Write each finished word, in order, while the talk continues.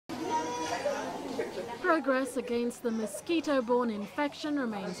Progress against the mosquito-borne infection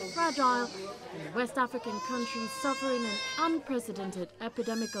remains fragile, and West African countries suffering an unprecedented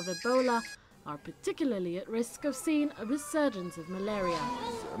epidemic of Ebola are particularly at risk of seeing a resurgence of malaria.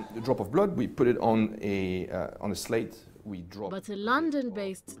 A drop of blood, we put it on a slate. But a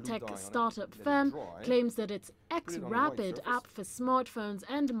London-based tech startup firm claims that its xRAPID app for smartphones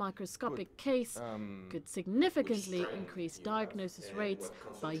and microscopic case could significantly increase diagnosis rates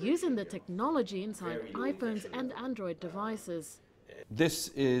by using the technology inside iPhones and Android devices. This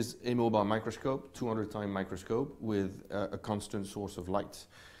is a mobile microscope, 200-time microscope with a constant source of light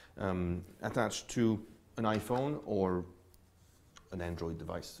attached to an iPhone or an Android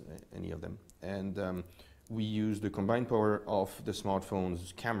device, any of them. And we use the combined power of the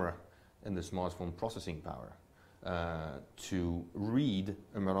smartphone's camera and the smartphone processing power to read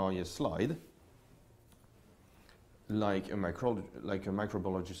a malaria slide like a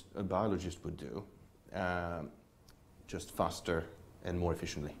microbiologist, a biologist would do, just faster and more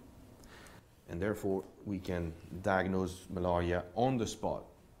efficiently. And therefore, we can diagnose malaria on the spot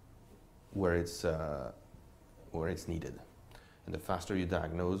where it's needed. And the faster you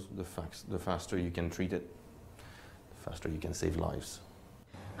diagnose, the faster you can treat it, the faster you can save lives.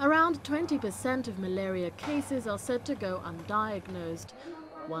 Around 20% of malaria cases are said to go undiagnosed,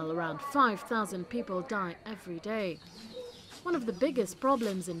 while around 5,000 people die every day. One of the biggest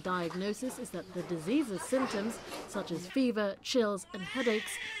problems in diagnosis is that the disease's symptoms, such as fever, chills and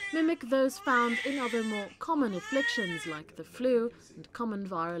headaches, mimic those found in other more common afflictions like the flu and common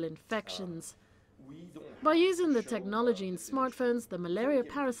viral infections. By using the technology in smartphones, the malaria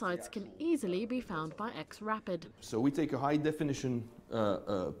parasites can easily be found by xRAPID. So we take a high-definition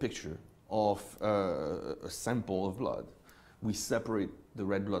picture of a sample of blood. We separate the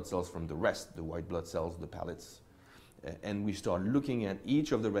red blood cells from the rest, the white blood cells, the pellets, and we start looking at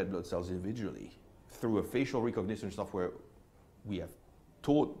each of the red blood cells individually. Through a facial recognition software, we have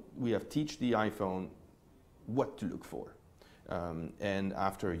taught the iPhone what to look for. And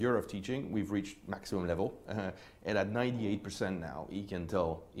after a year of teaching, we've reached maximum level, and at 98% now, he can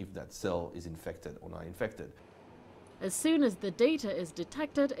tell if that cell is infected or not infected. As soon as the data is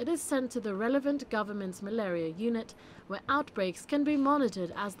detected, it is sent to the relevant government's malaria unit, where outbreaks can be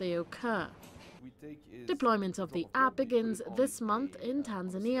monitored as they occur. Deployment of the app begins this month in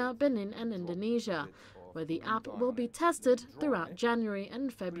Tanzania, Benin and Indonesia, where the app will be tested throughout January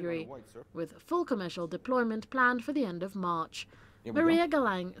and February, with full commercial deployment planned for the end of March. Maria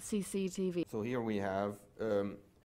Galang, CCTV. So here we have